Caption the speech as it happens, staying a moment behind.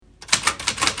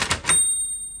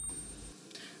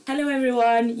Hello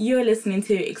everyone, you're listening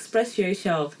to Express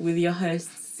Yourself with your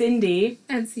hosts Cindy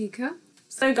and Sika.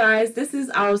 So guys, this is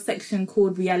our section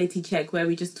called Reality Check, where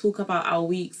we just talk about our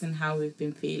weeks and how we've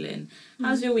been feeling.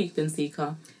 How's your week been,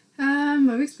 Sika?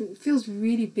 My week feels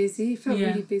really busy. It felt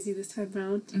really busy this time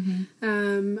round.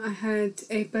 I had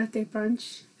a birthday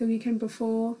brunch the weekend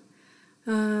before.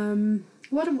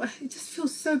 It just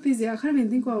feels so busy. I can't even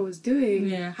think what I was doing.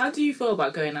 Yeah. How do you feel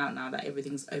about going out now that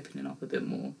everything's opening up a bit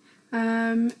more?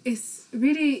 It's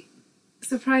really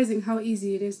surprising how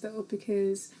easy it is though,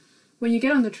 because when you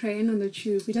get on the train, on the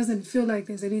tube, it doesn't feel like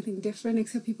there's anything different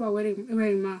except people are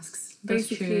wearing masks. That's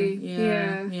Basically, true.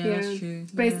 Yeah, that's true.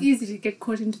 But it's easy to get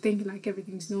caught into thinking like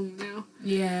everything's normal now.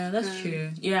 Yeah, that's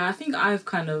true. Yeah, I think I've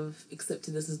kind of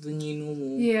accepted this as the new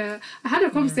normal. Yeah, I had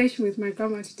a conversation with my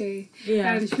grandma today.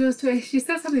 Yeah, and she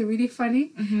said something really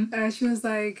funny. She was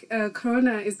like,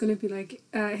 "Corona is going to be like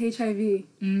HIV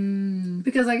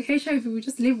because like HIV, we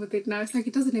just live with it now. It's like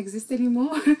it doesn't exist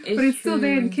anymore, but it's still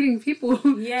there and killing people."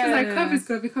 Yeah, she's like, "COVID's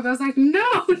going to be COVID." I was like, "No,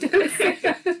 don't say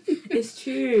that." It's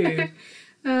true.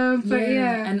 But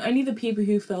and only the people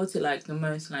who felt it like the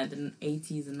most, like the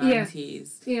 80s and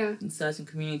 90s, in certain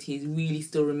communities, really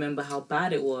still remember how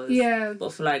bad it was. Yeah.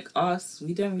 But for like us,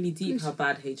 we don't really deep how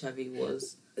bad HIV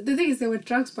was. The thing is, there were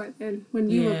drugs back then when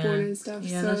we were born and stuff,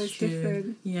 yeah, so that's it's true.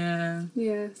 different. Yeah.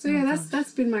 Yeah. So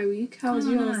that's been my week. How was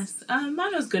yours? Nice.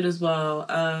 Mine was good as well.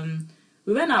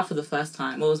 We went out for the first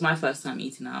time. Well, it was my first time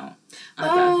eating out at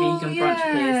that vegan brunch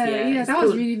place. Yeah, that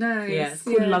was really nice. Yeah, it's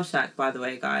called Love Shack, by the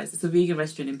way, guys. It's a vegan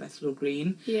restaurant in Bethnal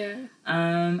Green. Yeah.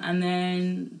 And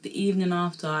then the evening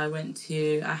after, I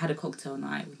had a cocktail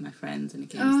night with my friends and a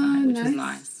games night, which was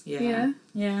nice.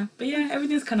 Yeah. But yeah,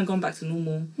 everything's kind of gone back to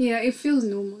normal. Yeah, it feels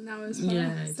normal now as well.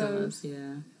 Yeah, it does.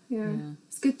 Yeah.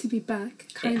 It's good to be back.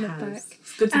 Kind of back.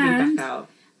 It's good to be back out.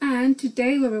 And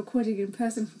today we're recording in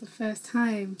person for the first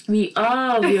time. We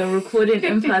are recording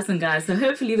in person, guys. So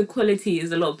hopefully the quality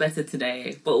is a lot better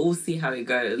today. But we'll see how it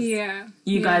goes. Yeah.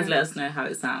 You guys let us know how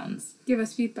it sounds. Give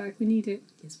us feedback. We need it.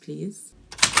 Yes, please.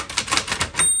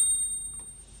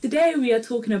 Today we are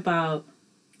talking about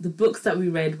the books that we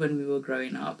read when we were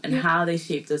growing up and how they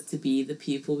shaped us to be the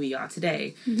people we are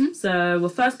today. So we're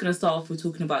first going to start off with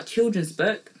talking about children's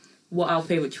book, what our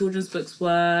favourite children's books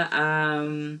were,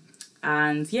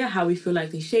 and how we feel like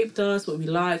they shaped us, what we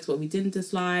liked, what we didn't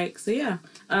dislike. So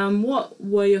what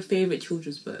were your favourite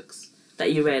children's books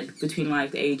that you read between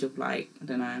like the age of like, I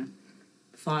don't know,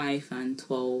 5 and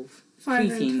 12?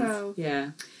 5 and 12.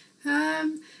 Yeah.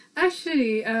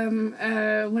 Actually,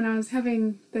 when I was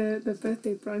having the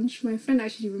birthday brunch, my friend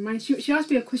actually she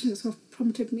asked me a question that sort of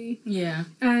prompted me. Yeah.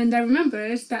 And I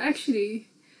remembered that actually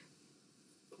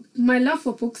my love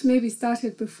for books maybe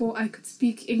started before I could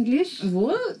speak English.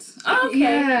 What? Oh, okay.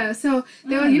 Yeah, so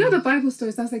there were, the Bible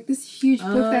stories. That's like this huge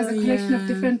book. There's a collection of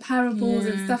different parables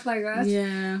and stuff like that.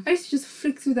 Yeah. I used to just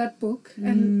flick through that book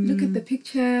and look at the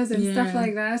pictures and stuff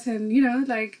like that, and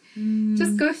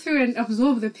just go through and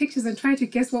absorb the pictures and try to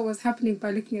guess what was happening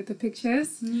by looking at the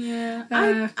pictures. Yeah.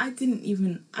 I didn't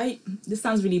even. This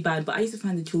sounds really bad, but I used to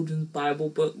find the children's Bible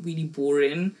book really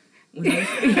boring. When I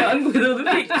was young, with all the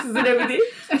pictures and everything,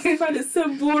 I find it so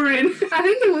boring. I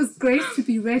think it was great to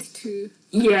be read to.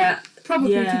 Yeah.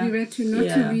 Probably to be read to,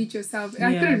 not to read yourself.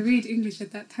 I couldn't read English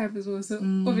at that time as well, so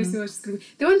obviously I was just going to...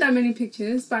 There weren't that many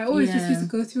pictures, but I always just used to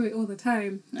go through it all the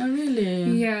time. Oh,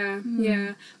 really?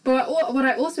 Yeah. But what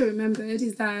I also remembered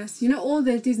is that, all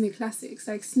the Disney classics,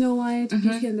 like Snow White,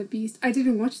 Beauty and the Beast, I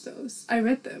didn't watch those. I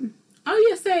read them. Oh,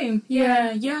 yeah, same.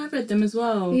 Yeah, I read them as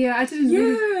well. Yeah, I didn't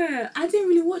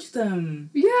really watch them.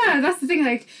 Yeah, that's the thing.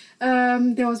 Like,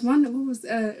 there was one, what was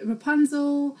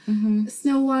Rapunzel,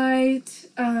 Snow White,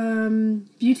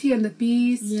 Beauty and the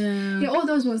Beast. Yeah, all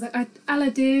those ones. Like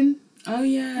Aladdin. Oh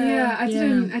yeah. Yeah,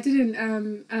 I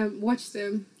didn't watch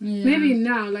them. Yeah. Maybe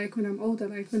now, like when I'm older,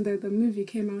 like when the movie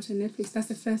came out on Netflix, that's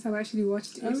the first time I actually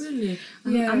watched it. Oh really?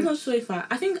 Yeah. I'm not sure if I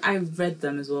think I read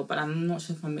them as well, but I'm not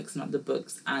sure if I'm mixing up the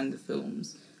books and the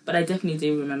films. But I definitely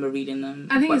do remember reading them.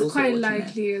 I think it's quite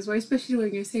likely as well, especially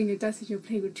when you're saying your dad said you're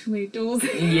playing with too many dolls.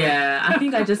 Yeah, I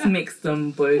think I just mixed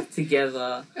them both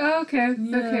together. Oh, okay.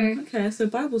 Yeah. Okay, so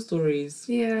Bible stories.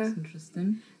 Yeah. That's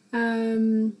interesting.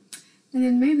 And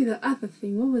then maybe the other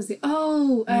thing, what was it?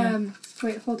 Oh,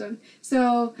 wait, hold on.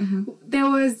 So there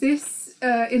was this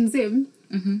in Zim.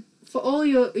 For all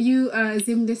you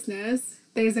Zim listeners,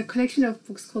 there's a collection of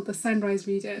books called the Sunrise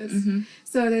Readers.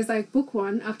 So there's like book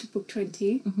 1 up to book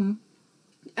 20.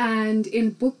 And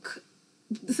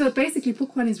so basically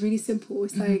book 1 is really simple.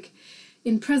 It's like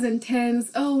in present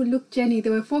tense, oh, look, Jenny.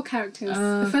 There were 4 characters.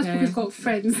 The first book is called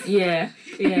Friends. Yeah.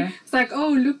 It's like, oh,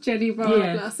 look, Jenny, blah,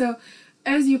 blah, blah. So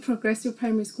as you progress through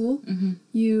primary school,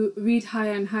 you read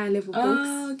higher and higher level books.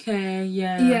 Oh, okay,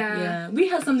 yeah. We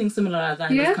had something similar like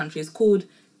that in this country. It's called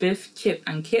Biff, Chip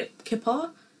and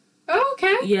Kipper. Oh,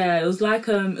 okay. Yeah, it was like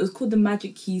it was called the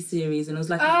Magic Key series, and it was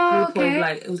like a group of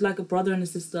like, it was like a brother and a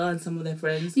sister and some of their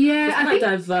friends. Yeah, it's quite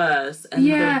diverse, and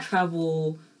they would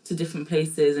travel to different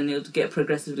places, and it would get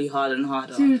progressively harder and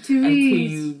harder to read until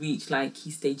you reach like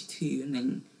Key Stage 2, and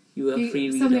then you were a free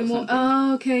reader. Something more.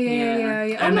 Oh, okay,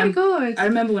 yeah. Oh my god! I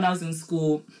remember when I was in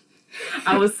school,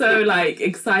 I was so like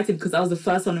excited because I was the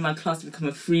first one in my class to become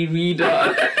a free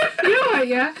reader. You know what?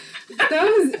 Yeah,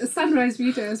 those sunrise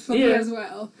readers for me as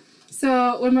well.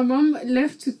 So when my mom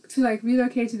left to like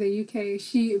relocate to the UK,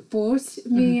 she bought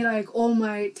me like all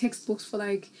my textbooks for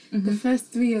like the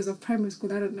first 3 years of primary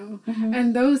school. I don't know,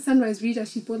 and those sunrise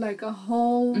readers, she bought like a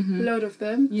whole load of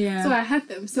them. Yeah. So I had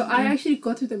them. So I actually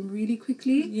got through them really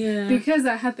quickly. Yeah. Because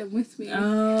I had them with me.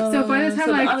 Oh. So by the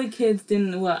time like the other kids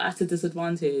were at a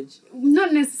disadvantage.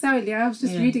 Not necessarily. I was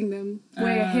just reading them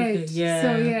way ahead. Okay. Yeah.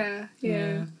 So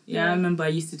yeah, I remember I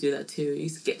used to do that too. I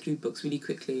used to get through books really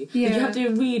quickly. Yeah. Did you have to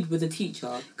read with a teacher?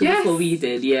 Because that's what we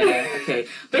did, okay.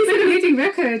 Basically, reading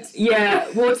records. Yeah,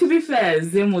 well, to be fair,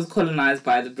 Zim was colonised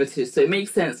by the British, so it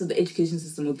makes sense that the education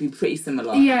system would be pretty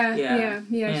similar. Yeah.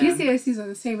 GCSEs are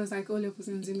the same as like O-levels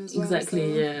and Zim as well.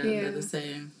 Exactly, so, they're the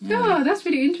same. Yeah. Oh, that's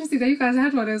really interesting that you guys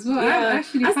had one as well. Yeah,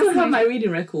 I still have my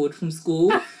reading record from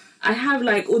school. I have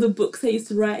like all the books I used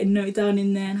to write and note down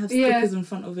in there and have stickers in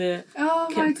front of it. Oh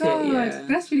my god,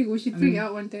 that's really cool. We should bring it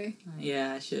out one day.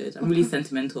 Yeah, I should. I'm really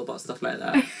sentimental about stuff like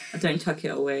that. I don't chuck it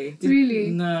away.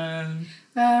 Really? No.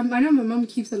 I know my mum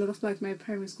keeps a lot of like my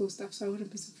primary school stuff, so I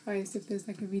wouldn't be surprised if there's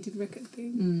like a reading record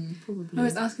thing. Probably. I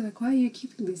always ask her like, why are you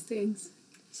keeping these things?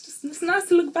 It's nice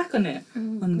to look back on it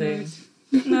one day.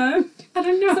 No? I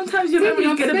don't know. Sometimes your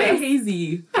memories get a bit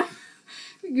hazy.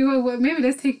 Well, maybe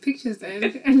let's take pictures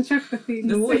then and check the things.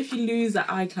 No, what if you lose that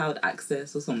iCloud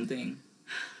access or something?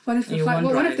 What if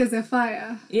what if there's a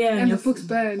fire? Yeah, and the books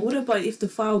burn? What about if the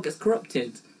file gets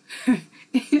corrupted?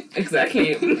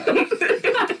 Exactly.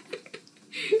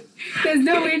 There's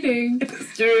no winning.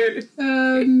 It's true.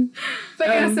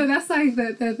 But so that's like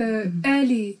the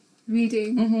early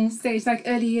reading stage, like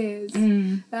early years.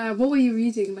 What were you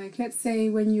reading? Like, let's say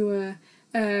when you were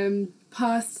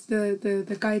past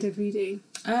the guided reading.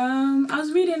 I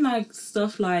was reading like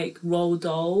stuff like Roald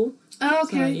Dahl. Oh,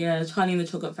 okay. So, Charlie and the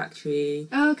Chocolate Factory.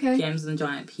 Oh, okay. James and the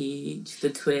Giant Peach,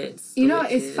 The Twits. You know,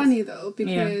 it's funny though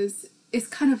because it's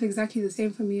kind of exactly the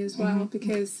same for me as well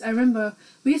because I remember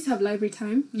we used to have library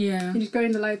time. Yeah. You just go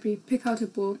in the library, pick out a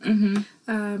book.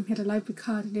 Had a library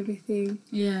card and everything.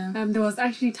 Yeah. There was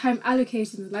actually time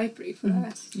allocated in the library for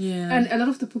that. Yeah. And a lot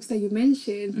of the books that you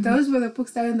mentioned, those were the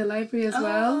books that were in the library as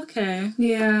well. Okay.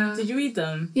 Yeah. Did you read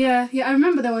them? Yeah. I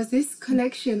remember there was this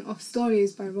collection of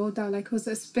stories by Roald Dahl. Like, it was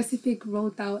a specific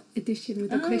Roald Dahl edition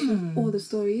with a collection of all the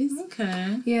stories.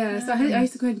 Okay. Yeah. So I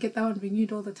used to go and get that one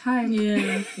renewed all the time.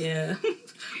 Yeah.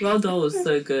 Roald Dahl was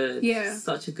so good. Yeah.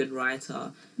 Such a good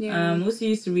writer. Yeah. Also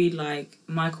used to read like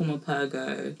Michael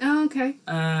Morpurgo. Oh, okay.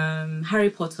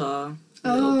 Harry Potter.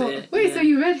 A little bit. Wait, so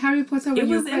you read Harry Potter when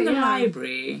you were It was in the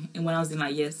library when I was in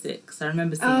like year 6. I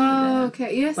remember seeing it there. Oh,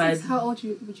 okay. Year 6, how old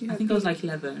would you have? I think I was like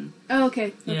 11. Oh,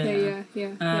 okay. Okay,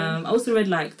 yeah. I also read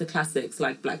like the classics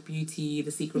like Black Beauty,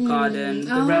 The Secret Garden,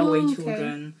 The Railway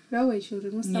Children. Railway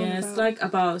Children, what's that about? Yeah, it's like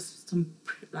about some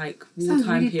like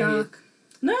wartime period. Dark.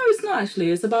 No, it's not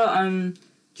actually. It's about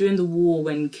during the war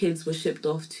when kids were shipped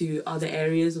off to other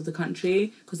areas of the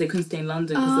country because they couldn't stay in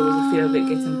London because there was a fear of it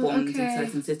getting bombed in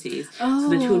certain cities. So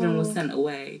the children were sent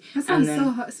away. That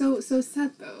sounds so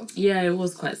sad though. Yeah, it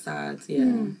was quite sad.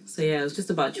 Yeah. So yeah, it was just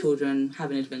about children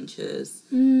having adventures.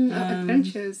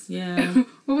 Adventures. Yeah.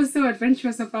 What was so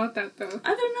adventurous about that though?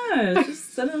 I don't know.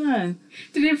 I don't know.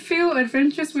 Did it feel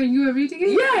adventurous when you were reading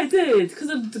it? Yeah, it did. Because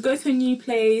to go to a new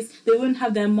place, they wouldn't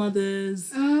have their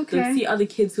mothers. Oh, okay. They'd see other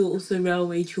kids who were also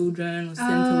railway children or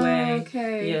sent away.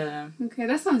 Okay. Yeah. Okay,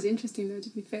 that sounds interesting though, to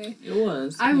be fair. It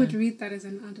was. I would read that as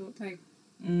an adult, like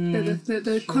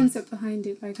the concept behind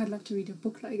it. Like, I'd love to read a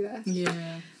book like that.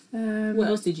 Yeah. What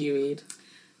else did you read?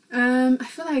 I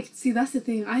feel like, that's the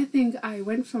thing. I think I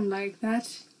went from like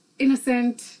that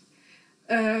innocent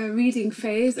reading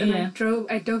phase and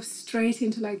I dove straight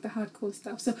into like the hardcore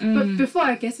stuff. So, but before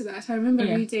I get to that, I remember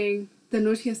reading The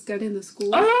Naughtiest Girl in the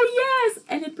School. Oh yes,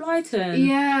 Enid Blyton.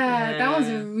 Yeah, that was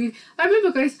a really. I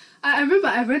remember, guys. I remember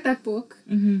I read that book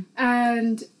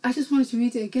and I just wanted to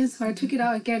read it again, so I took it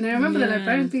out again. And I remember the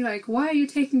librarian being like, "Why are you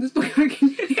taking this book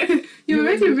again? You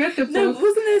already read the book." No,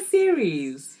 wasn't there a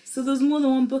series? So there's more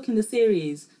than one book in the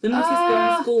series. The Naughty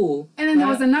Girl in School. And then there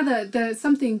was another,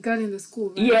 something girl in the school,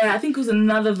 right? Yeah, I think it was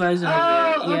another version of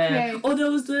it. Yeah. Okay. Or there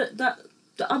was the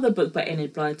other book by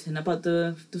Enid Blyton about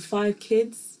the 5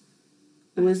 kids.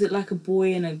 Or was it like a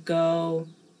boy and a girl,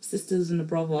 sisters and a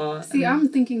brother? See, I'm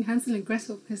thinking Hansel and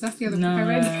Gretel because that's the other book I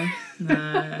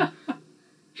read.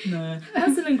 No.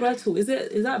 Hansel and Gretel, is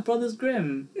that Brothers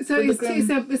Grimm? So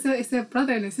it's a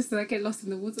brother and a sister that get lost in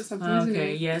the woods or something, isn't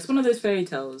it? Yeah, it's one of those fairy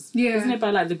tales. Yeah. Isn't it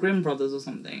by like the Grimm brothers or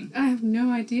something? I have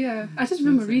no idea. I just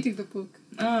remember reading the book.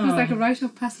 Oh. It was like a rite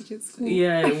of passage at school.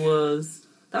 Yeah, it was.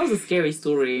 That was a scary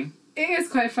story. It is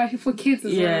quite frightening for kids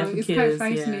as well. For it's kids, quite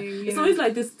frightening. Yeah. Yeah. It's always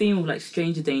like this theme of like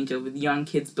stranger danger with young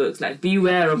kids' books. Like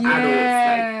beware of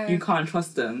adults. Like you can't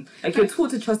trust them. Like you're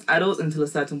taught to trust adults until a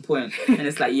certain point, and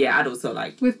it's like adults are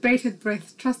like with bated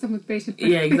breath. Trust them with bated breath.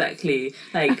 Yeah, exactly.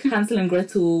 Like Hansel and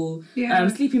Gretel,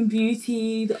 Sleeping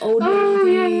Beauty, The Old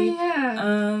Lady.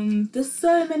 Yeah. There's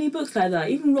so many books like that.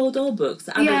 Even Roald Dahl books.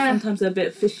 Adults sometimes are a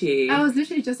bit fishy. I was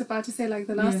literally just about to say like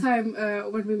the last time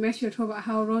when we met you, talk about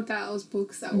how Roald Dahl's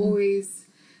books are always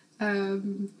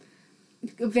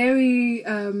very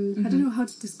I don't know how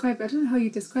to describe it. I don't know how you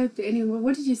described it anyway.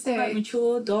 What did you say? Quite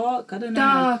mature, dark. I don't know.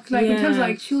 Dark, like in terms of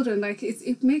like children, like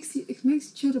it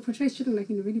makes children portrays children like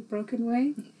in a really broken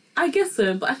way. I guess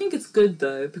so, but I think it's good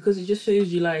though because it just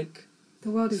shows you like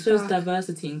the world is shows dark.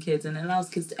 Diversity in kids and it allows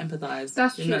kids to empathize.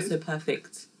 That's They're true. not so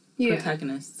perfect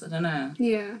protagonists. I don't know.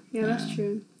 Yeah, that's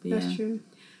true. That's true.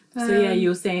 So you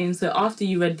were saying, so after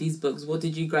you read these books, what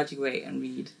did you graduate and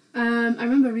read? I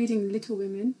remember reading Little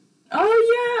Women.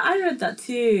 Oh yeah, I read that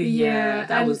too. Yeah,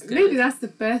 that was good. Maybe that's the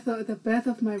birth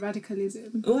of my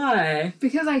radicalism. Why?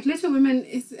 Because like Little Women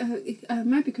is it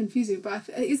might be confusing, but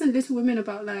isn't Little Women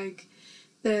about like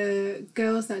the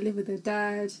girls that live with their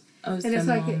dad? Oh, and it's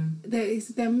like it's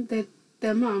them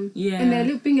their mum. Yeah. And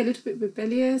they're being a little bit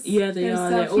rebellious. Yeah, they are.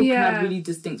 They all have really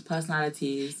distinct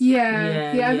personalities.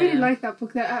 Yeah, I really like that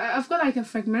book. I've got like a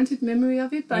fragmented memory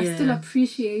of it, but I still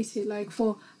appreciate it like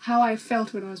for how I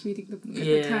felt when I was reading the book at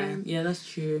the time. Yeah, that's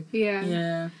true.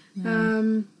 Yeah.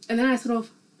 And then I sort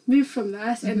of moved from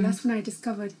that, and that's when I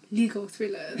discovered legal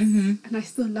thrillers, and I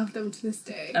still love them to this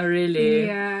day. Oh, really?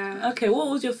 Yeah. Okay, what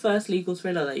was your first legal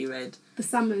thriller that you read? The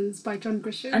Summons by John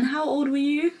Grisham. And how old were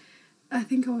you? I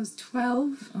think I was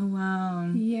 12. Oh, wow.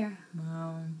 Yeah.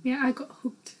 Wow. Yeah, I got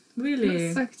hooked. Really?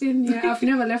 Got sucked in. Yeah, I've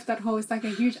never left that hole. It's like a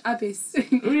huge abyss.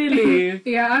 Really?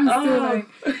 Yeah, I'm still like...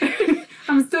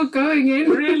 I'm still going in.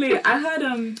 Really? I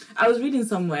heard, I was reading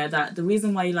somewhere that the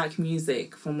reason why you like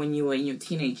music from when you were in your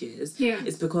teenage years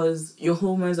is because your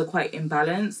hormones are quite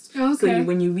imbalanced. Okay. So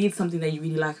when you read something that you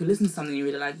really like or listen to something you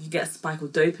really like, you get a spike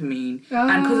of dopamine.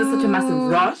 And because it's such a massive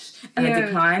rush and a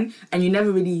decline, and you never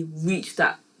really reach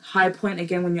that high point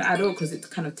again when you're adult because it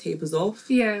kind of tapers off.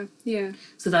 Yeah.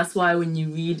 So that's why when you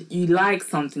read, you like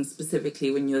something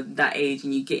specifically when you're that age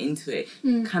and you get into it,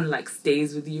 kind of like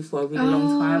stays with you for a really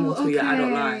long time or through your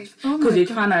adult life. Because you're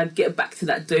trying to get back to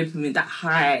that dopamine, that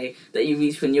high that you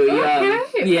reach when you're young.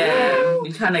 Yeah.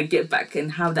 You're trying to get back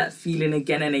and have that feeling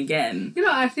again and again. You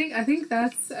know, I think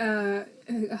that's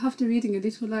after reading A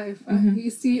Little Life,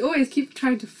 you always keep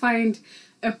trying to find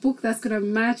a book that's going to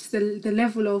match the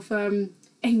level of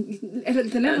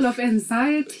the level of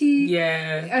anxiety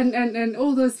and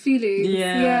all those feelings.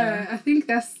 I think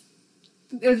that's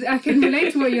I can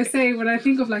relate to what you're saying when I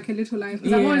think of like A Little Life,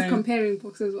 because I'm always comparing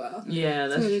books as well.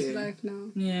 That's to A true. Little Life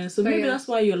now. So maybe that's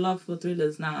why your love for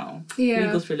thrillers now,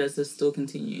 legal thrillers, has still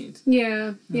continued.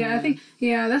 I think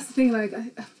that's the thing. Like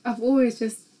I've always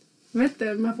just read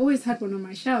them. I've always had one on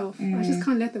my shelf. I just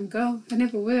can't let them go. I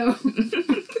never will.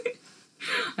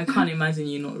 I can't imagine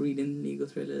you not reading legal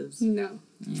thrillers. No.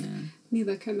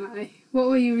 Neither can I. What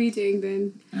were you reading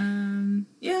then?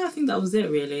 I think that was it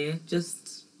really.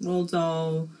 Just Roald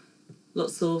Dahl,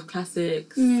 lots of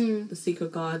classics. The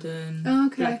Secret Garden. Oh,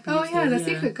 okay. Black Beauty, The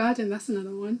Secret Garden. That's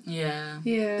another one. Yeah.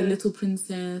 The Little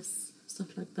Princess,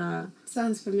 stuff like that.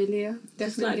 Sounds familiar.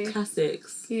 Definitely. Just like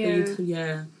classics.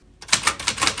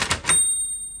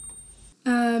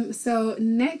 So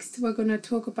next we're going to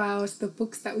talk about the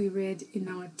books that we read in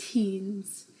our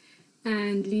teens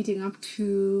and leading up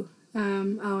to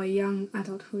our young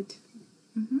adulthood.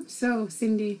 So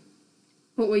Cindy,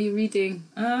 what were you reading?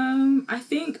 I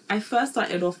think I first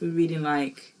started off with reading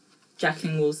like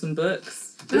Jacqueline Wilson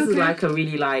books. This is like a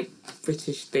really like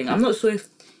British thing. I'm not sure if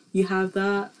you have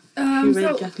that. You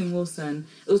read Jacqueline Wilson.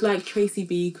 It was like Tracy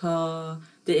Beaker,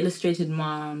 The Illustrated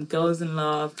Mom, Girls in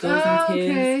Love, Girls and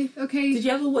Kids. Okay. Did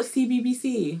you ever watch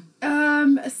CBBC?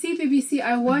 CBBC BBC,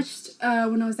 I watched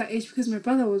when I was that age because my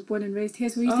brother was born and raised here,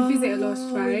 so we used to visit a lot,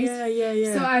 right?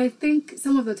 Yeah. So I think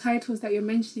some of the titles that you're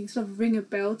mentioning sort of ring a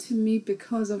bell to me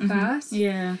because of that.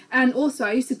 Yeah. And also,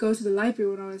 I used to go to the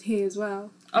library when I was here as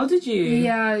well. Oh, did you?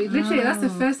 Yeah, literally, that's the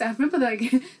first. I remember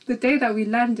like the day that we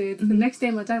landed. The next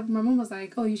day, my mom was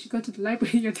like, "Oh, you should go to the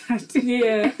library." Your dad.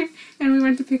 Yeah. And we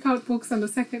went to pick out books on the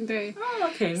second day. Oh,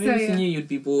 okay. Maybe she knew you'd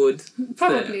be bored.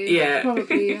 Probably. So, yeah.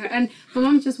 Probably. Yeah. And my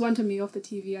mom just wanted me off the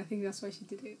TV. I think that's why she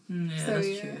did it. Yeah, so,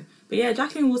 that's true. But yeah,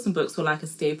 Jacqueline Wilson books were like a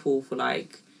staple for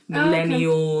like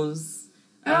millennials.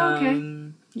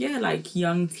 Yeah, like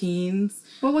young teens.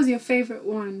 What was your favourite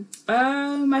one?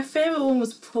 My favourite one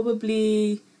was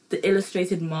probably The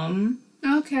Illustrated Mum.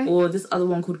 Okay. Or this other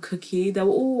one called Cookie. They were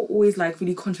all always like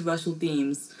really controversial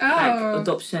themes. Like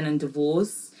adoption and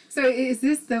divorce. So is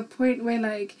this the point where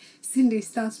like Cindy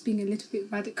starts being a little bit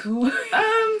radical?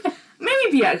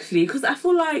 Maybe actually, because I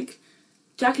feel like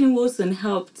Jacqueline Wilson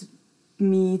helped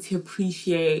me to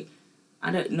appreciate,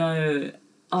 I don't know,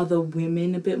 other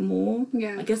women a bit more.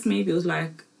 Yeah. I guess maybe it was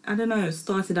like, I don't know,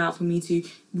 started out for me to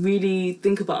really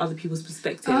think about other people's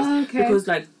perspectives. Oh, okay. Because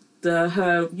like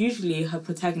usually her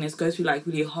protagonist goes through like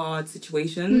really hard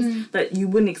situations that you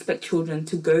wouldn't expect children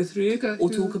to go through or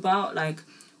talk about. Like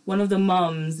one of the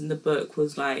mums in the book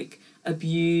was like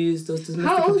abused or domestic abuse.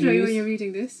 How old were you when you're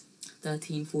reading this?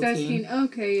 13, 14. 13,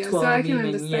 okay, yeah. 12 So I can even,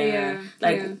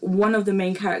 understand, one of the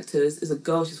main characters is a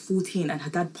girl, she's 14, and her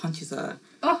dad punches her.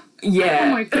 Oh. Yeah.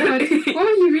 Oh my god. What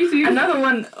were you reading? Another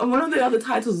one of the other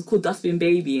titles is called Dustbin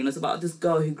Baby, and it's about this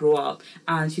girl who grew up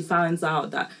and she finds out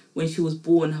that when she was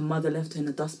born, her mother left her in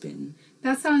a dustbin.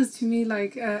 That sounds to me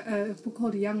like a book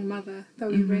called Young Mother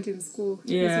that we read in school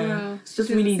as well. It's just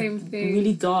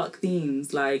really dark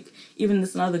themes. Like, even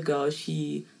this another girl,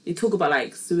 they talk about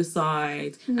like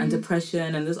suicide and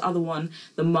depression, and this other one,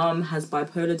 the mum has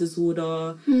bipolar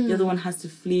disorder, the other one has to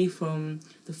flee from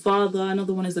the father,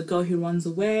 another one is a girl who runs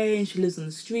away and she lives on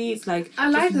the streets. Like, I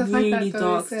like the really fact that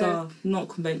dark stuff, not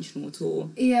conventional at all.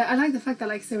 Yeah, I like the fact that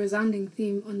like it's a resounding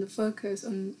theme on the focus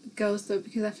on girls though,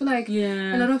 because I feel like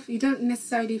a lot of, you don't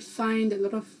necessarily find a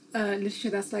lot of literature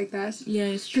that's like that. Yeah,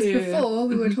 it's true. Because before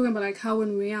we were talking about like how when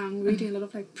we were young, reading a lot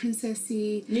of like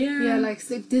princessy,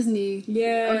 like Disney,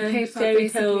 on paper, fairy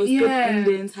tales, good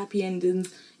endings, happy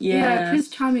endings, Prince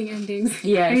Charming endings.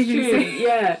 Yeah, it's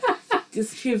true.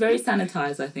 It's true, very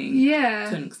sanitized, I think. Yeah.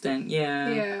 To an extent,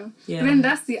 yeah. But then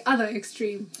that's the other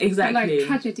extreme. Exactly. Like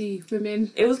tragedy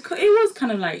women. It was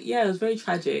kind of like, it was very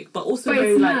tragic, but also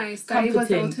very like nice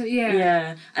comforting.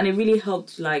 And it really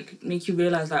helped like make you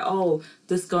realise like, oh,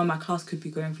 this girl in my class could be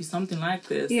going through something like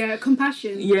this. Yeah,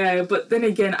 compassion. Yeah, but then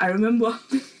again, I remember...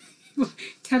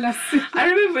 Tell us. I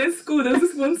remember in school there was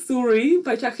this one story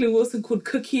by Jacqueline Wilson called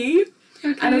Cookie.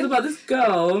 Okay. And it was about this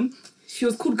girl. She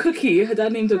was called Cookie. Her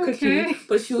dad named her Cookie.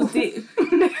 But she was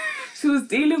she was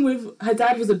dealing with... Her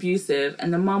dad was abusive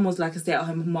and the mum was like a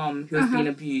stay-at-home mum who was being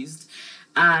abused.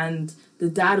 And the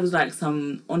dad was like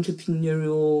some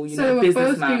entrepreneurial, businessman. So they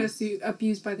were both being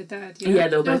abused by the dad, Yeah,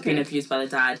 they were both being abused by the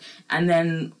dad. And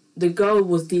then the girl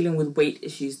was dealing with weight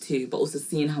issues too, but also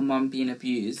seeing her mum being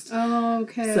abused. Oh,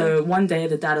 okay. So one day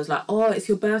the dad was like, oh, it's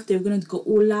your birthday, we're going to go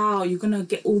all out, you're going to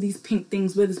get all these pink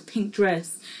things, wear this pink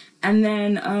dress. And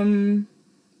then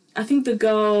I think the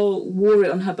girl wore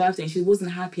it on her birthday and she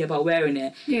wasn't happy about wearing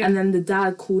it. Yeah. And then the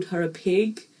dad called her a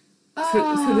pig. To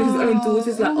his own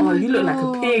daughters, like, oh you look like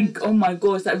a pig, oh my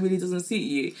gosh, that really doesn't suit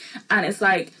you. And it's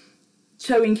like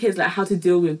showing kids like how to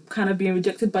deal with kind of being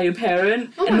rejected by your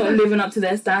parent and not living up to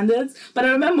their standards. But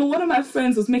I remember one of my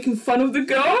friends was making fun of the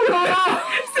girl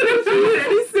instead of feeling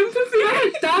any sympathy. What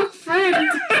a dark friend.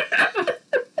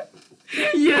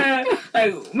 Yeah,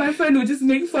 like my friend would just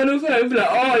make fun of her and be like,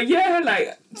 oh yeah,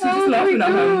 like she's just laughing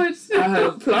at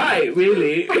her plight,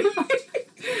 really.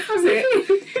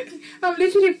 I'm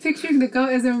literally picturing the girl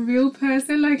as a real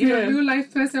person, like a real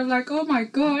life person. I'm like, oh my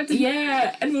god.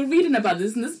 Yeah, and we're reading about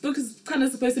this, and this book is kind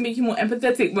of supposed to make you more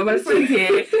empathetic, but my friend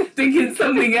here thinking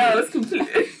something else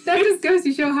completely. That just goes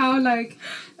to show how like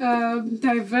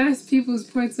diverse people's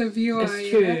points of view are. It's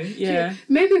true, yeah.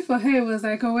 Maybe for her it was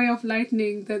like a way of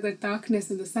lightening the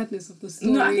darkness and the sadness of the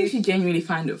story. No, I think she genuinely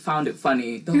found it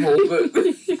funny, the whole book.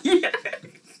 Yeah.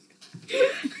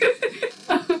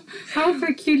 How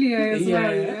peculiar as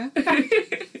well, yeah.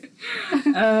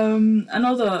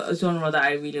 Another genre that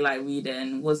I really like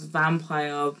reading was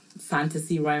vampire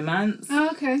fantasy romance. Oh,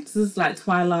 okay. This is like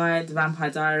Twilight, The Vampire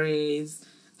Diaries,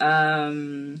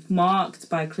 Marked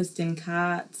by Kristen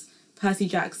Catt, Percy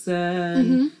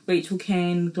Jackson, Rachel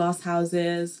Kane, Glass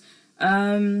Houses.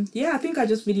 I think I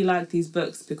just really like these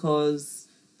books because,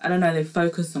 I don't know, they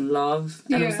focus on love.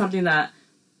 And it was something that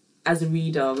as a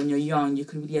reader, when you're young, you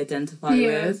can really identify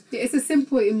with. It's a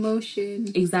simple emotion.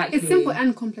 Exactly. It's simple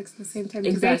and complex at the same time.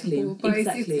 Exactly. Debatable, but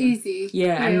it's easy.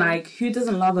 Yeah, and like, who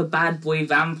doesn't love a bad boy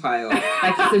vampire? Like,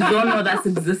 it's a genre that's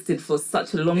existed for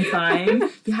such a long time.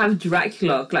 You have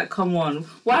Dracula. Like, come on.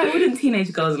 Why wouldn't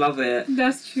teenage girls love it?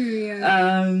 That's true,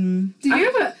 yeah. Did you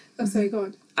ever... Oh, sorry, go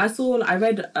on. I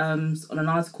read on an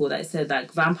article that it said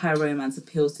like vampire romance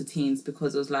appeals to teens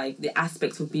because it was like the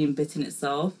aspect of being bitten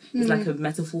itself is like a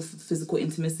metaphor for physical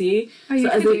intimacy. Are you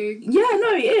kidding?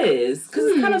 It is because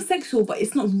it's kind of sexual, but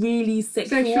it's not really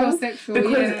sexual. Sexual.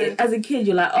 Because as a kid,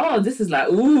 you're like, oh, this is like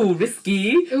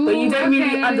risky, but you don't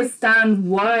really understand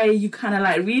why you kind of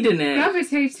like reading it.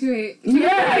 Gravitate to it.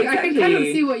 Exactly. I can kind of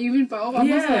see what you mean, but I'm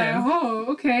just like,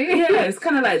 okay. Yeah, it's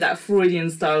kind of like that Freudian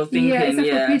style of thinking. Yeah, it's a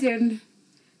forbidden.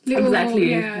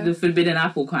 The forbidden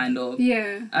apple kind of.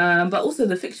 Yeah. But also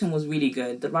the fiction was really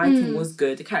good. The writing was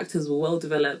good. The characters were well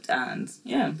developed and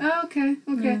Oh, okay.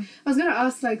 Yeah. I was gonna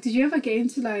ask, like, did you ever get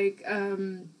into like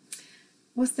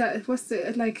what's it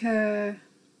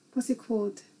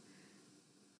called?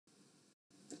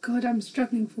 God, I'm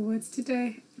struggling for words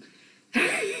today.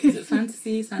 Is it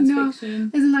fantasy, science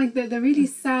fiction? Isn't like the really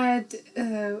sad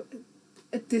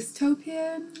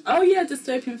dystopian? Oh yeah,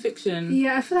 dystopian fiction.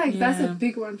 Yeah, I feel like that's a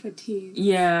big one for teens.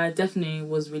 Yeah, I definitely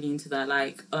was really into that.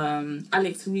 Like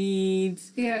Alex Reed.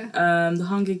 Yeah. The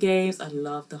Hunger Games. I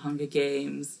love The Hunger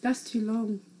Games. That's too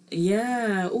long.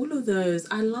 Yeah, all of those.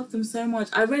 I love them so much.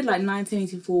 I read like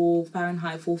 1984,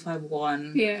 Fahrenheit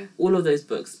 451. Yeah. All of those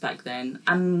books back then.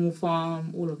 Animal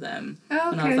Farm, all of them. Oh, okay.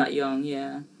 When I was that young,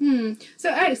 yeah.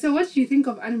 So what did you think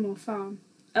of Animal Farm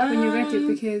when you read it?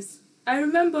 Because I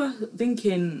remember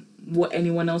thinking what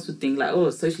anyone else would think, like, oh,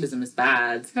 socialism is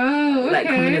bad. Oh, okay. Like,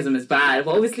 communism is bad.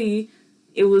 But obviously,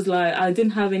 it was like, I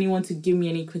didn't have anyone to give me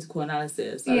any critical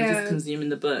analysis. I was just consuming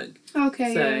the book.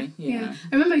 Okay, so, yeah.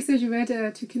 I remember you said you read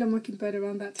To Kill a Mockingbird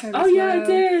around that time I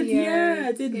did. Yeah,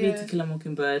 I did read To Kill a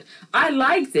Mockingbird. I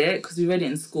liked it because we read it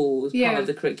in school as part of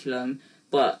the curriculum.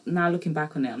 But now looking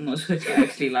back on it, I'm not sure if I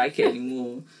actually like it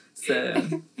anymore.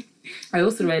 So, I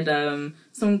also read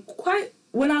some quite...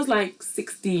 When I was like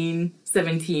 16,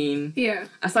 17,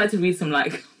 I started to read some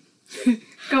like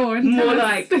go on, more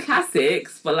like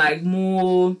classics, but like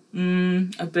more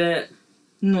a bit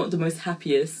not the most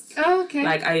happiest. Oh, okay.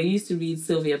 Like I used to read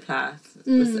Sylvia Plath.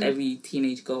 Because every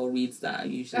teenage girl reads that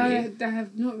usually. I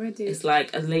have not read it. It's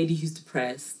like a lady who's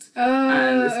depressed. Oh,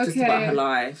 and it's just about her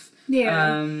life.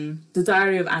 Yeah. The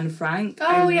Diary of Anne Frank. Oh,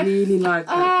 I really liked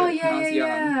that book when I was young.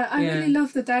 I really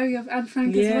love The Diary of Anne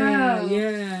Frank as well.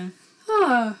 Yeah.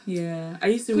 Oh. Yeah. I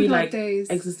used to read like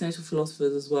existential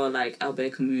philosophers as well, like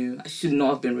Albert Camus. I should not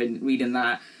have been reading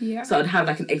that. Yeah. So I'd have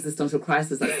like an existential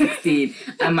crisis at 16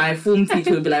 and my form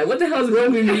teacher would be like, what the hell's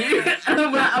wrong with you? And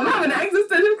I'm like, I'm having an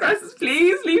existential crisis,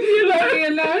 please leave me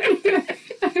alone.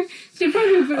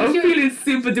 I'm feeling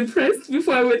super depressed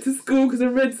before I went to school because I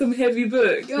read some heavy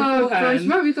book. Oh gosh, she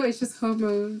probably thought it's just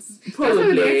hormones.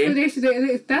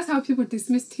 Probably. That's how people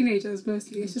dismiss teenagers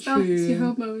mostly. It's just it's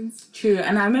hormones. True.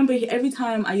 And I remember every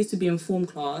time I used to be in form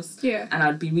class and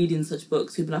I'd be reading such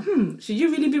books, he'd be like, should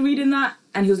you really be reading that?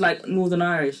 And he was like Northern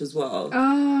Irish as well.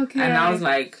 Oh, okay. And I was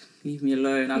like, leave me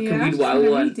alone. I can read what I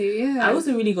want. I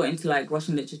also really got into like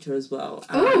Russian literature as well.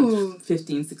 Oh.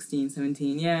 15, 16,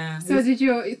 17, yeah. So did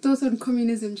your thoughts on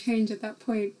communism change at that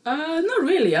point? Not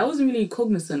really. I wasn't really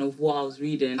cognizant of what I was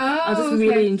reading. I just okay.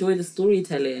 really enjoyed the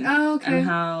storytelling. Oh, okay. And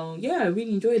how, I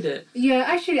really enjoyed it. Yeah,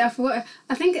 actually, I forgot.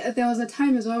 I think there was a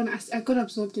time as well when I got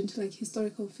absorbed into like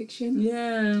historical fiction.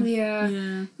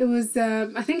 Yeah. It was,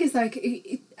 I think it's like,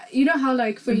 you know how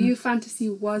like for you fantasy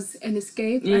was an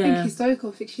escape? I think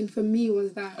historical fiction for me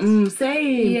was that.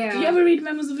 Same. Yeah. Do you ever read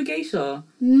Memoirs of a Geisha?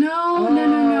 No,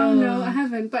 I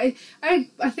haven't. But I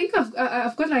think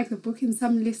I've got like the book in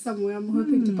some list somewhere. I'm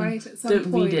hoping to buy it at some point.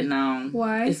 Don't read it now.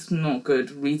 Why? It's not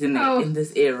good reading it in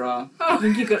this era. I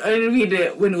think you can only read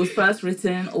it when it was first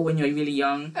written or when you're really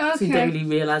young. Okay. So you don't really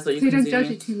realise what you're consuming. So you don't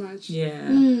judge it too much. Yeah.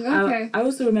 Okay. I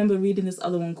also remember reading this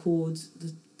other one called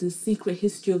The Secret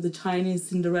History of the Chinese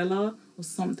Cinderella or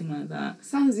something like that.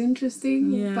 Sounds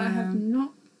interesting, but I have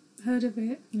not heard of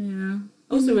it. Yeah.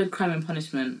 I also read Crime and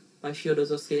Punishment by Fyodor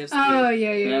Dostoevsky. Oh,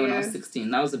 yeah. When I was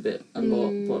 16. That was a lot,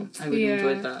 but I really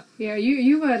enjoyed that. Yeah,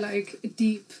 you were like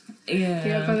deep.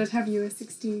 Yeah. By the time you were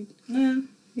 16.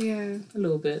 Yeah. A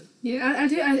little bit. Yeah,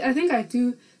 I think I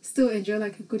do still enjoy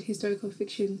like a good historical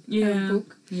fiction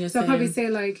book. Yeah, so I'll probably say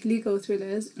like legal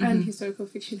thrillers and historical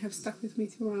fiction have stuck with me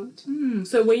throughout.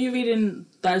 So were you reading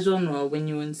that genre when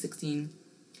you were in 15,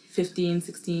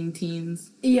 16,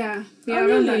 teens? Yeah,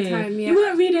 around that time, yeah. You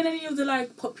weren't reading any of the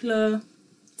like popular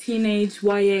teenage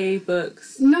YA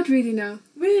books? Not really, no.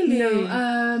 Really?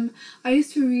 No. I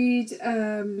used to read.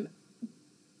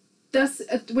 That's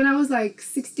when I was like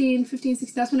 15, 16.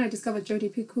 That's when I discovered Jodi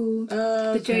Picoult,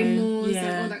 the Jane Moores,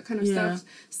 and all that kind of stuff.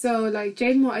 So like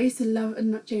Jane Moore, I used to love,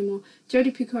 not Jane Moore,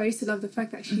 Jodi Picoult. I used to love the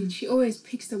fact that she always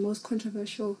picks the most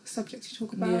controversial subjects to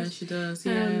talk about. Yeah, she does.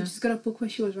 Yeah. She's got a book where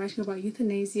she was writing about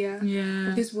euthanasia. Yeah.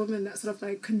 Of this woman that sort of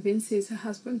like convinces her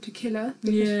husband to kill her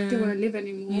because she didn't want to live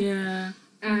anymore. Yeah.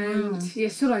 And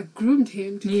sort of like groomed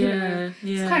him to kill her.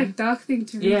 It's quite a dark thing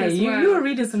to read as well. You were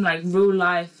reading some like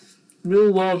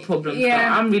real world problems.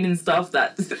 Yeah. I'm reading stuff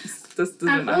that just doesn't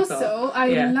matter. And also, I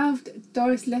loved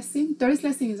Doris Lessing. Doris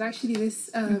Lessing is actually this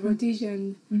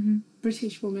Rhodesian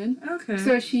British woman. Okay.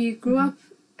 So she grew up.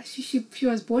 She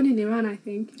was born in Iran, I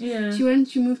think. Yeah.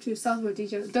 She moved to South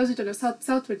Rhodesia. Those who don't know,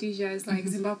 South Rhodesia is like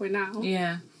Zimbabwe now.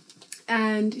 Yeah.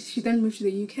 And she then moved to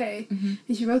the UK,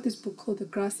 and she wrote this book called The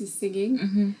Grass is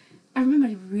Singing. I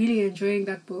remember really enjoying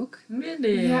that book.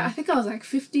 Really? Yeah, I think I was like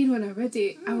 15 when I read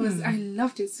it. I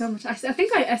loved it so much. I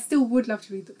think I still would love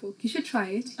to read the book. You should try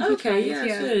it. I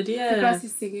should. Yeah. The Grass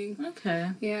is Singing.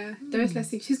 Okay. Yeah, Doris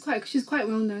Lessing. She's quite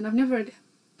well known. I've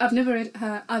never read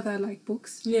her other like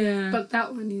books. Yeah. But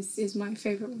that one is my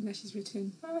favorite one that she's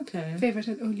written. Okay. Favorite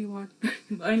and only one.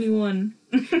 Only one.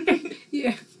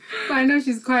 Yeah. But I know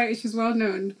she's well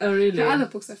known. Oh really? Her other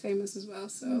books are famous as well,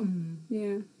 so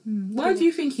yeah. Why do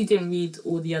you think you didn't read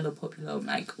all the other popular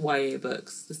like YA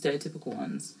books, the stereotypical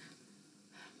ones?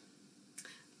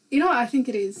 You know what I think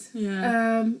it is?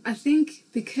 Yeah. I think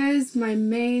because my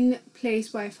main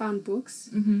place where I found books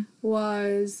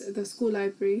was the school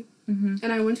library.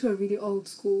 And I went to a really old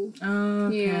school. Oh,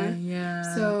 okay.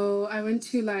 Yeah. So I went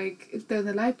to like the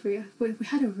library. We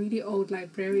had a really old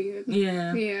librarian.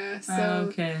 Yeah. Yeah. So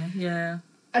okay. Yeah.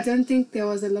 I don't think there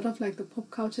was a lot of like the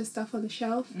pop culture stuff on the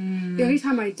shelf. The only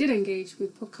time I did engage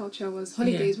with pop culture was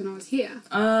holidays when I was here.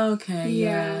 Oh, okay.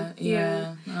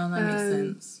 Yeah. Oh, that makes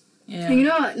sense. Yeah. And you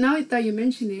know what, now that you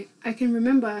mention it, I can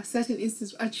remember a certain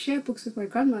instance. I'd share books with my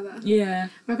grandmother. Yeah.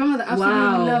 My grandmother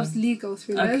absolutely loves legal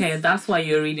thrillers. Okay, that's why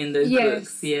you're reading those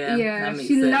books. Yeah. Yeah. That makes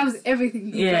she sense. loves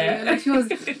everything. Yeah. Like she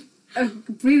was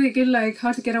really good, like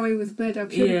How to Get Away with Murder.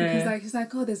 Because like she's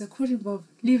like, oh, there's a quote involved.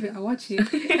 Leave it, I'll watch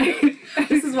it.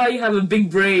 This is why you have a big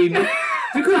brain,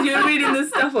 because you're reading this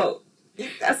stuff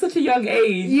at such a young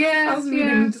age. Yeah. I was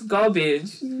reading just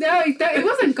garbage. No, it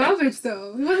wasn't garbage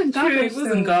though. It wasn't garbage. True, it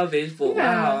wasn't garbage, but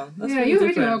wow, that's really you're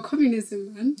different. reading about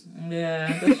communism, man.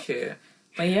 Yeah, that's true.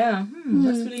 But yeah,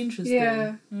 that's really interesting.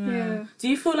 Yeah. Do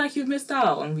you feel like you've missed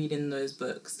out on reading those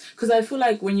books? Because I feel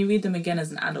like when you read them again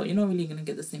as an adult, you're not really going to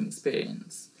get the same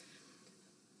experience.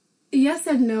 Yes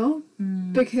and no,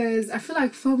 because I feel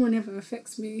like FOMO never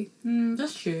affects me.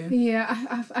 That's true.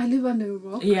 Yeah, I live under a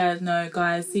rock. Yeah, no,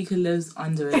 guys, Sika lives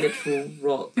under a literal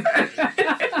rock.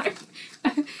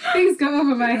 Things go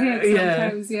over my head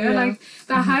sometimes, like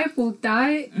the hype will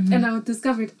die and I'll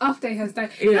discover it after it has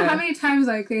died. You know how many times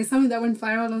like there's something that went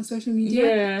viral on social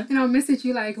media and I'll message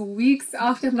you like weeks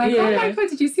after. I'm like, oh my god,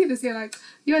 did you see this? You're like,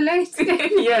 you're late.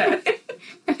 Yeah.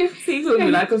 Sika will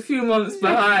be like a few months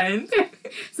behind.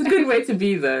 It's a good way to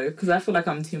be though, because I feel like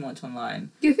I'm too much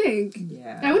online. You think?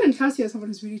 Yeah. I wouldn't trust you as someone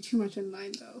who's really too much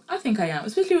online though. I think I am,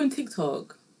 especially on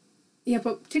TikTok. Yeah,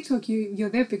 but TikTok, you're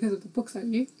there because of the books,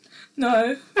 aren't you?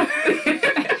 No.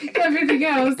 Everything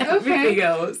else. Okay. Everything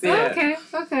else, yeah.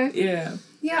 Okay. Yeah.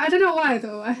 Yeah, I don't know why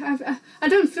though. I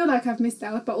don't feel like I've missed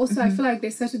out, but also I feel like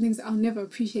there's certain things I'll never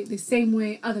appreciate the same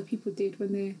way other people did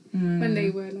when they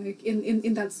were like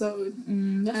in that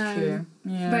zone. That's true.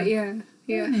 Yeah. But yeah.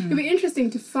 It'd be interesting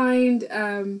to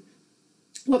find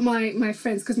what my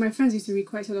friends, because my friends used to read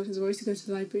quite a lot as well. I used to go to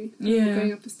the library.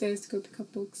 Going up the stairs to go pick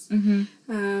up books.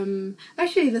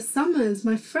 Actually, The Summons,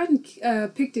 my friend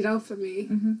picked it out for me.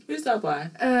 Who's that by?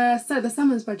 So The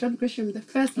Summons by John Grisham, the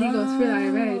first legal thriller I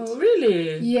read. Oh,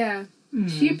 really? Yeah.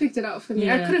 She picked it out for me.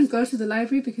 I couldn't go to the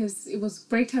library because it was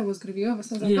break time was going to be over.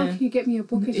 So I was like, oh, can you get me a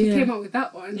book? And she came out with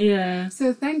that one. Yeah.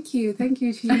 So thank you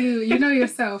to you. You know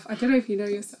yourself. I don't know if you know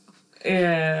yourself.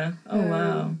 Yeah. Oh,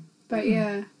 wow. But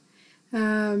yeah.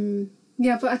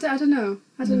 But I don't know.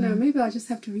 Maybe I'll just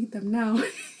have to read them now.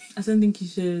 I don't think you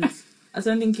should. I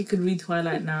don't think you could read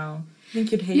Twilight now. I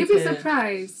think you'd hate it. You'd be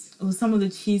surprised. Or some of the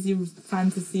cheesy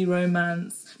fantasy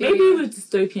romance. Maybe with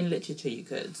dystopian literature you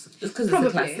could. Just because it's a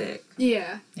classic.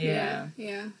 Yeah. And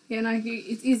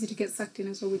it's easy to get sucked in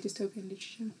as well with dystopian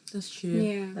literature. That's true.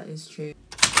 Yeah. That is true.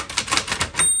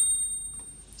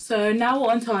 So now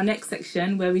we're on to our next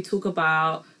section where we talk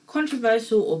about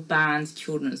controversial or banned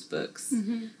children's books.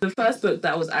 The first book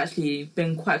that was actually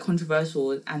been quite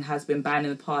controversial and has been banned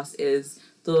in the past is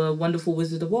The Wonderful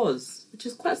Wizard of Oz, which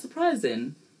is quite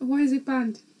surprising. Why is it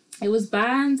banned? It was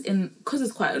banned because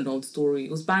it's quite an old story.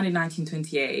 It was banned in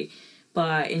 1928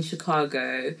 in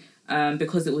Chicago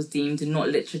because it was deemed not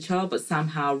literature but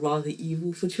somehow rather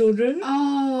evil for children.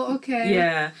 Oh, okay.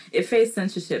 Yeah, it faced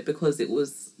censorship because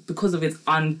of its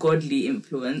ungodly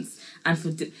influence and for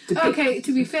okay,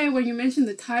 to be fair, when you mention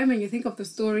the time and you think of the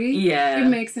story, it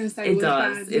makes sense that it was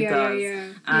banned. It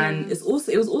does. And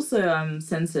it was also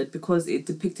censored because it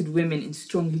depicted women in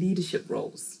strong leadership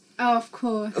roles. Oh, of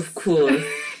course. Of course.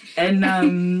 In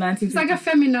 1950... It's like a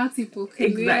feminazi book.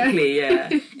 Exactly, yeah.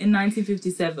 In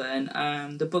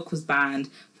 1957, the book was banned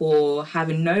for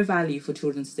having no value for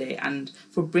children today and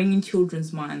for bringing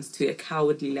children's minds to a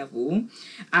cowardly level.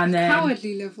 And then...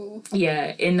 Cowardly level?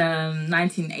 Yeah, in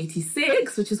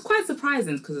 1986, which is quite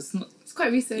surprising because it's not... It's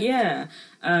quite recent. Yeah.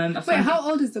 Wait, how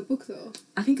old is the book though?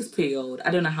 I think it's pretty old. I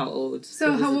don't know how old.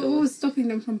 So what was stopping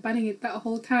them from banning it that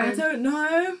whole time? I don't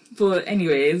know. But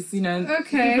anyways,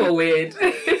 okay. People are weird.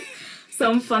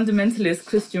 Some fundamentalist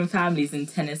Christian families in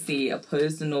Tennessee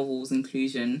opposed the novel's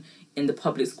inclusion in the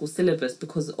public school syllabus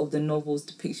because of the novel's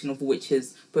depiction of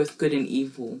witches, both good and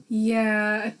evil.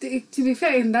 Yeah, to be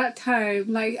fair, in that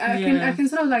time, I can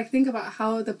sort of think about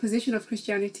how the position of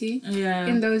Christianity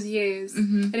in those years,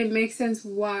 and it makes sense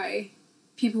why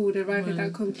people would arrive at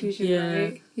that conclusion,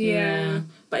 right? Yeah.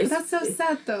 But that's so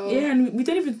sad, though. Yeah, and we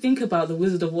don't even think about the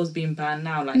Wizard of Oz being banned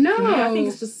now. No. For me, I think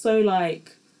it's just so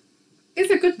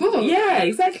It's a good book. Yeah,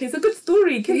 exactly. It's a good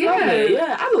story. Kids love it.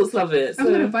 Yeah, adults love it. So. I'm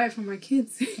going to buy it for my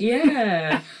kids.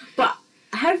 Yeah. But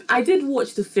I did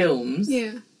watch the films.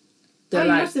 Yeah.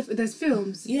 There's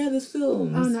films? Yeah, there's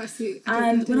films. Oh, no, I see.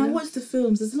 And when I watched the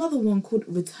films, there's another one called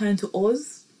Return to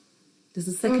Oz. There's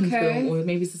a second film, or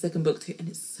maybe it's the second book too, and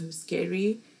it's so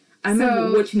scary. I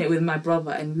remember watching it with my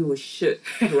brother, and we were shook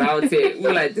throughout it. We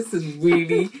were like, this is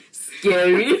really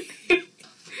scary.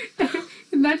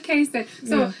 In that case then,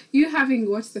 you having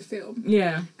watched the film,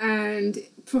 and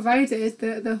provided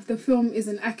the film is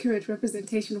an accurate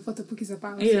representation of what the book is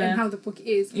about and how the book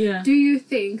is, do you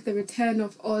think the Return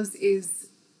of Oz is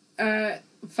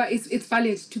it's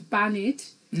valid to ban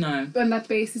it? No. On that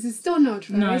basis, it's still not,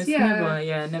 right? No, it's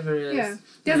never is. Yeah.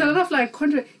 There's a lot of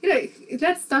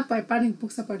let's start by banning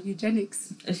books about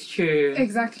eugenics. It's true.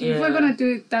 Exactly. Yeah. If we're gonna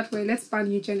do it that way, let's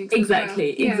ban eugenics.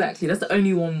 Exactly. Exactly. That's the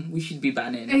only one we should be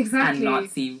banning. Exactly. And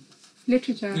Nazi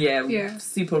literature. Yeah.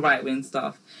 Super right wing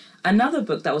stuff. Another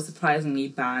book that was surprisingly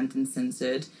banned and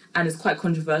censored and is quite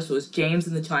controversial is James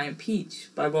and the Giant Peach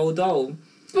by Roald Dahl.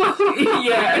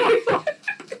 Yeah.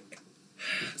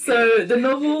 So the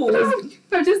novel was...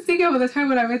 I'm just thinking about the time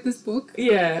when I read this book.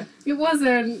 Yeah. It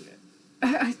wasn't...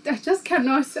 I just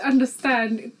cannot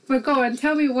understand. But go on,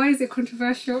 tell me, why is it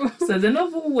controversial? So the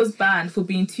novel was banned for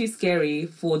being too scary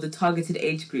for the targeted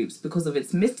age groups because of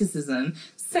its mysticism,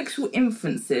 sexual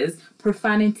inferences,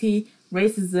 profanity,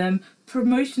 racism,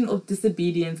 promotion of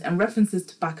disobedience, and references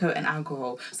to tobacco and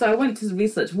alcohol. So I went to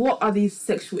research, what are these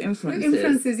sexual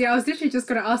inferences? Yeah, I was literally just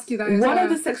going to ask you that. One of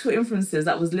the sexual inferences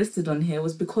that was listed on here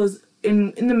was because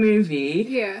in the movie,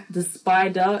 the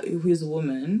spider, who's a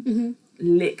woman,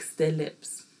 licks their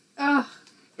lips. Oh.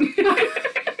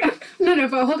 No,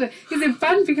 but hold on. Is it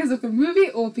banned because of the movie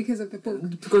or because of the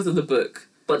book? Because of the book.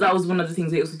 But that was one of the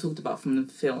things they also talked about from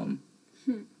the film.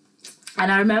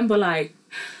 And I remember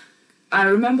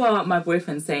my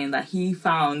boyfriend saying that he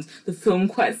found the film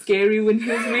quite scary when he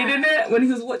was reading it, when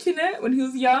he was watching it, when he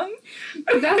was young.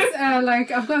 That's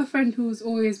I've got a friend who's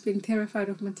always been terrified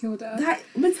of Matilda.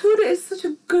 Matilda is such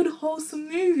a good, wholesome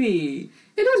movie.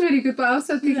 It is really good, but I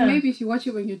also think maybe if you watch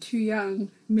it when you're too young.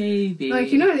 Maybe.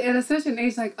 At a certain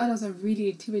age, adults are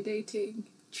really intimidating.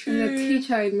 True. And the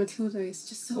teacher in Matilda is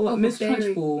just so overbearing. Miss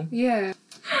Trunchbull. Yeah.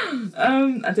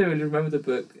 I don't really remember the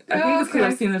book. I think it's because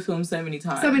I've seen the film so many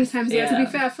times. So many times, yeah. To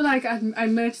be fair, I feel like I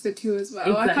merged the two as well.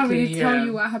 Exactly, I can't really tell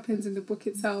you what happens in the book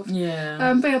itself.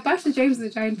 Yeah. But back to James and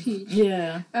the Giant Peach.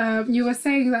 Yeah. You were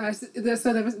saying that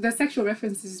the sexual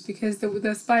references is because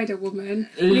the Spider Woman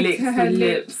licked her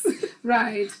lips.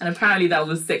 Right. And apparently that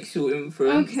was sexual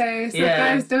influence. Okay, so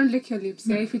guys, don't lick your lips,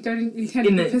 if you don't intend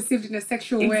to be perceived in a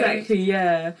sexual way. Exactly,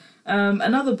 yeah.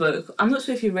 Another book, I'm not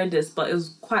sure if you read this, but it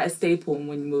was quite a staple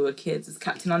when we were kids. It's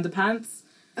Captain Underpants.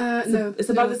 It's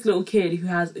about this little kid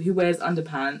who wears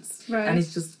underpants, and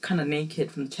he's just kind of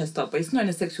naked from the chest up, but it's not in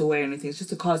a sexual way or anything. It's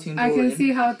just a cartoon drawing. I can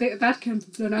see how that can be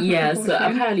blown up. So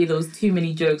apparently there was too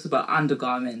many jokes about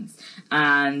undergarments,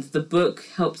 and the book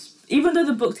helped even though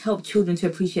the book helped children to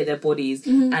appreciate their bodies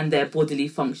and their bodily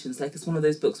functions, like it's one of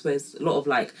those books where it's a lot of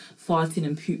like farting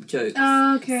and poop jokes,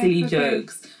 silly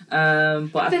jokes.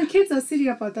 But then kids are silly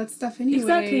about that stuff anyway.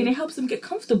 Exactly, and it helps them get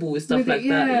comfortable with stuff like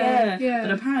that. Yeah.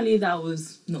 But apparently that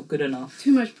was not good enough.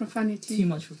 Too much profanity.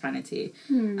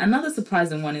 Another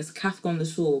surprising one is Kafka on the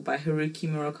Shore by Haruki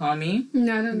Murakami.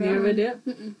 No, I don't know. Have you ever read it?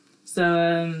 Mm-mm.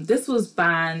 So this was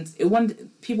banned.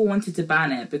 People wanted to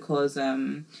ban it because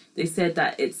they said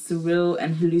that it's surreal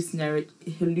and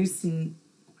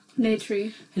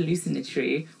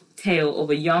hallucinatory tale of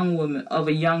a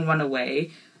young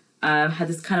runaway. Had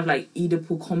this kind of like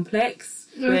Oedipal complex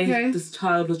where this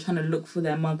child was trying to look for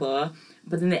their mother,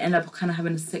 but then they end up kind of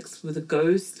having sex with a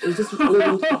ghost. It was just all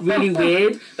really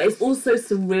weird, but it's also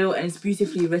surreal and it's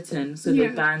beautifully written. So they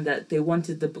banned that. They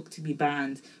wanted the book to be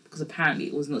banned because apparently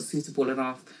it was not suitable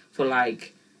enough for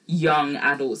like young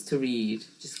adults to read.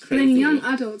 Just crazy. Then young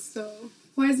adults though.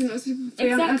 Why is it not suitable for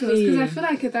young adults? Because I feel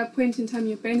like at that point in time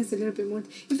your brain is a little bit more...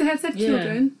 If they had said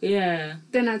children,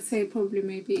 then I'd say probably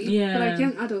maybe. Yeah. But like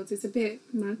young adults, it's a bit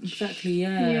much. Exactly,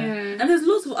 yeah. And there's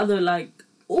lots of other like...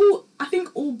 I think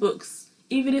all books,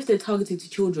 even if they're targeted to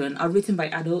children, are written by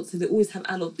adults, so they always have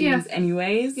adult themes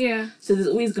anyways. Yeah. So there's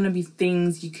always going to be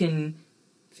things you can...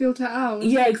 filter out.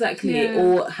 Yeah, exactly. Yeah.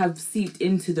 Or have seeped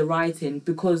into the writing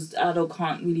because the adult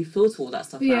can't really filter all that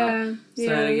stuff out.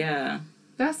 So, yeah.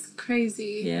 That's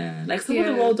crazy. Yeah. Like some of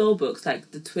the Roald Dahl books, like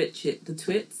The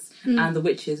Twits and The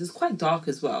Witches, is quite dark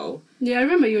as well. Yeah, I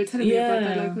remember you were telling me about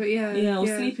that. Like, yeah, or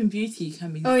Sleeping Beauty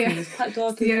can be. It's quite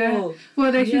dark as well.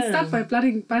 Well, they should start by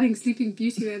banning Sleeping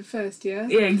Beauty then first, yeah?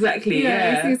 Yeah, exactly,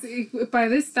 It's, by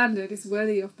this standard, it's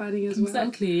worthy of banning as well.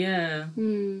 Exactly, yeah.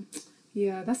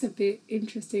 Yeah, that's a bit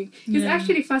interesting. It's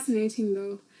actually fascinating,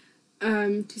 though.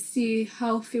 To see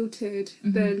how filtered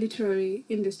the literary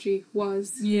industry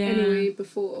was anyway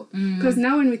before. Because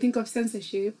now when we think of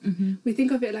censorship, we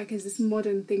think of it like as this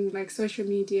modern thing, like social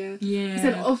media. It's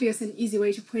an obvious and easy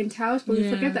way to point out, but we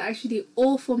forget that actually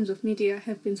all forms of media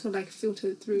have been sort of like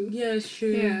filtered through. Yeah, it's true.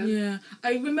 Yeah.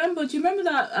 Do you remember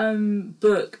that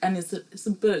book? And it's a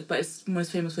book, but it's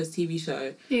most famous for its TV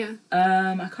show. Yeah.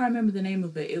 I can't remember the name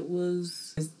of it. It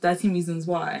was 13 Reasons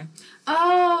Why.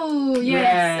 Oh,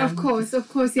 yes, of course,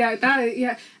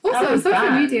 yeah. Also, on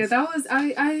social media, that was...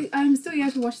 I'm still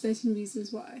yet to watch 13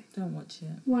 Reasons Why. Don't watch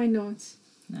it. Why not?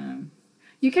 No.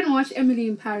 You can watch Emily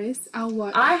in Paris. I'll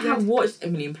watch... I have watched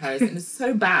Emily in Paris, and it's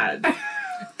so bad.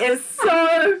 It's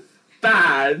so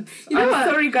bad. I'm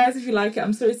sorry, guys, if you like it.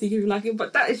 I'm sorry, Siki, if you like it,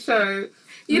 but that is so...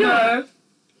 You know...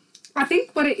 I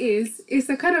think what it is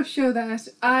the kind of show that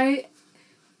I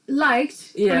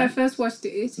liked when I first watched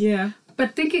it. Yeah.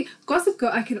 But thinking, Gossip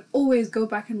Girl, I can always go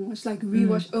back and watch, like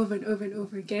rewatch over and over and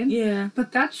over again. Yeah.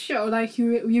 But that show, like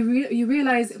you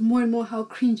realize more and more how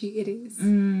cringy it is.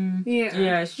 Yeah.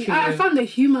 Yeah, it's true. I found the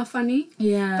humor funny.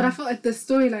 Yeah. But I felt like the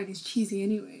storyline is cheesy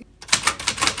anyway.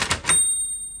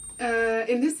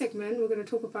 In this segment, we're going to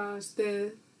talk about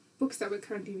the books that we're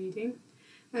currently reading.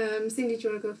 Cindy, do you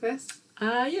want to go first?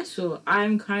 Yeah, sure.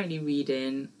 I'm currently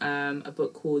reading a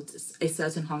book called A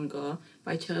Certain Hunger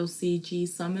by Chelsea G.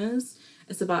 Summers.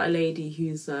 It's about a lady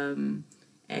who's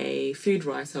a food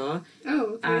writer. Oh,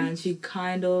 okay. And she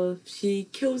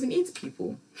kills and eats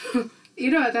people.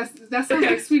 You know, that sounds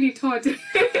like Sweeney Todd.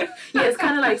 Yeah, it's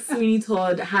kind of like Sweeney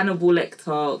Todd, Hannibal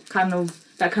Lecter,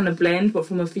 that kind of blend, but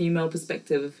from a female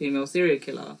perspective, a female serial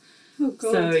killer. Oh,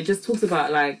 God. So it just talks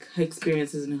about like her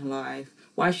experiences in her life,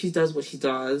 why she does what she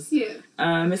does. Yeah.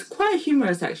 It's quite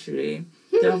humorous, actually.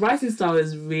 The writing style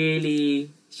is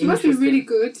really She must be really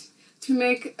good to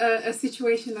make a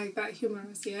situation like that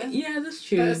humorous, yeah? Yeah, that's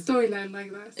true. A storyline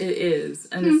like that. It is.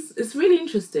 And it's really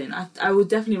interesting. I would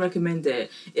definitely recommend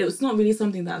it. It's not really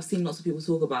something that I've seen lots of people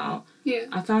talk about. Yeah.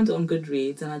 I found it on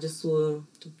Goodreads and I just saw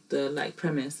the like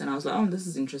premise and I was like, oh, this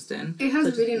is interesting. It has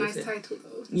a really nice title though.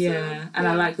 Yeah, and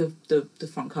I like the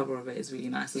front cover of it. It's really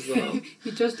nice as well.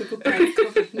 You judged the book by its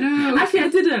cover. No. Actually, I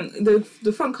didn't.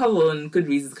 The front cover on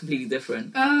Goodreads is completely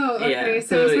different. Oh, okay. Yeah,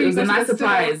 so it was a nice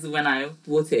surprise when I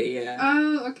bought it, yeah.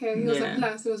 Oh, okay. It was a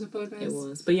plus. It was a bonus. It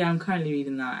was. But yeah, I'm currently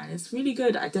reading that. It's really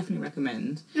good. I definitely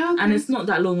recommend. Okay. And it's not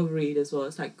that long of a read as well.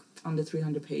 It's like under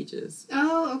 300 pages.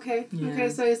 Oh, okay. Yeah. Okay,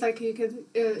 so it's like you can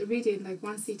read it in like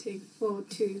one sitting or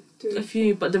two, three. A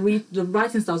few, but the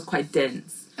writing style is quite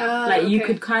dense. Like you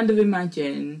could kind of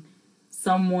imagine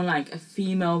someone like a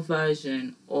female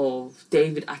version of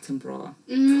David Attenborough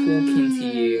talking to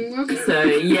you. Okay. So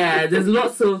yeah, there's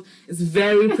lots of... It's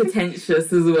very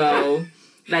pretentious as well.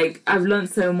 Like I've learned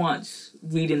so much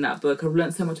reading that book. I've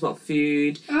learned so much about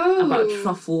food, about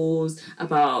truffles,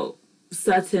 about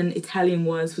certain Italian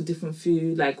words for different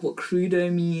food, like what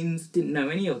crudo means. Didn't know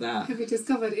any of that. Have you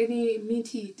discovered any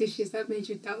meaty dishes that made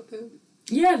you doubt them?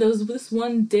 Yeah, there was this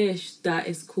one dish that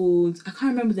is called, I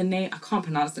can't remember the name, I can't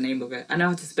pronounce the name of it. I know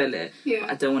how to spell it, Yeah. but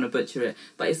I don't want to butcher it.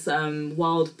 But it's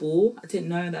wild boar. I didn't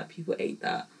know that people ate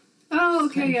that. Oh,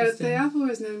 It's quite okay, yeah. interesting. I've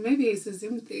always known. Maybe it's a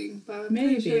Zim thing, but I'm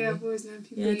Maybe. pretty sure I've always known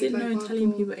people Yeah, I eat didn't know wild Italian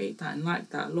boar. people ate that and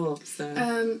liked that a lot. So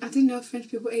I didn't know French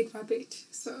people ate rabbit,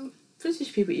 so...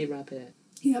 British people eat rabbit.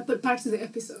 Yeah, but back to the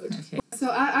episode. Okay. So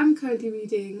I'm currently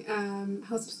reading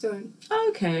House of Stone. Oh,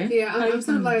 okay. Yeah, How you I'm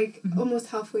sort of finding like almost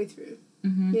halfway through.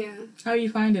 Mm-hmm. Yeah. How are you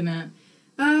finding it?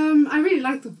 I really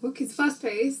like the book. It's fast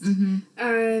paced, Mm-hmm.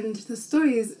 and the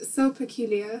story is so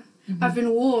peculiar. Mm-hmm. I've been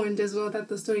warned as well that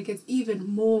the story gets even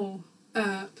more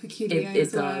peculiar. It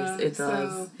as well. does. It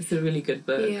does. So, It's a really good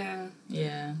book. yeah.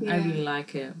 Yeah. I Yeah. really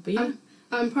like it. But yeah.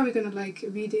 I'm probably gonna like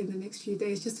read it in the next few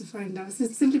days just to find out.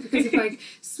 Simply because it's like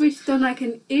switched on like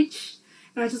an itch,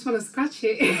 and I just want to scratch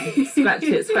it. Scratch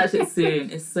it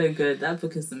soon. It's so good. That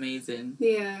book is amazing.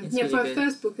 Yeah, It's yeah. really For good. a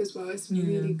first book as well, it's Yeah.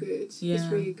 really good. It's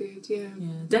Yeah. really good. Yeah. Yeah,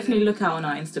 definitely look out on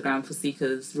our Instagram for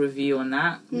Sika's review on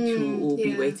that, which we'll all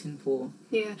be yeah. waiting for.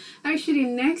 Yeah. Actually,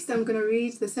 next I'm gonna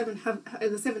read the Seven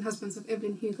Husbands of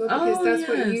Evelyn Hugo because Oh, that's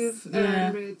what yes. you've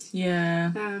Yeah. read.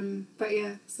 Yeah. But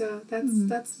yeah, so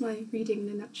that's my reading in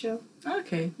a nutshell.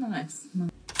 Okay, nice.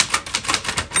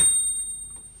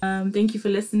 Thank you for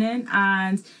listening,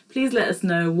 and please let us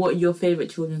know what your favourite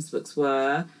children's books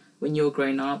were when you were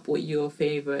growing up, what your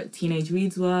favourite teenage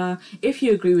reads were, if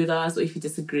you agree with us or if you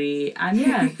disagree, and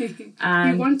yeah.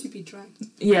 We want to be dragged.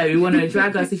 Yeah, we want to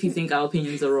drag us if you think our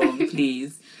opinions are wrong,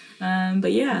 please.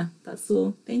 But yeah, that's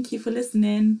all. Thank you for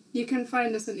listening, You can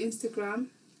find us on Instagram,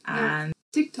 and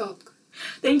TikTok.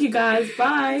 thank you guys.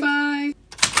 Bye. Bye.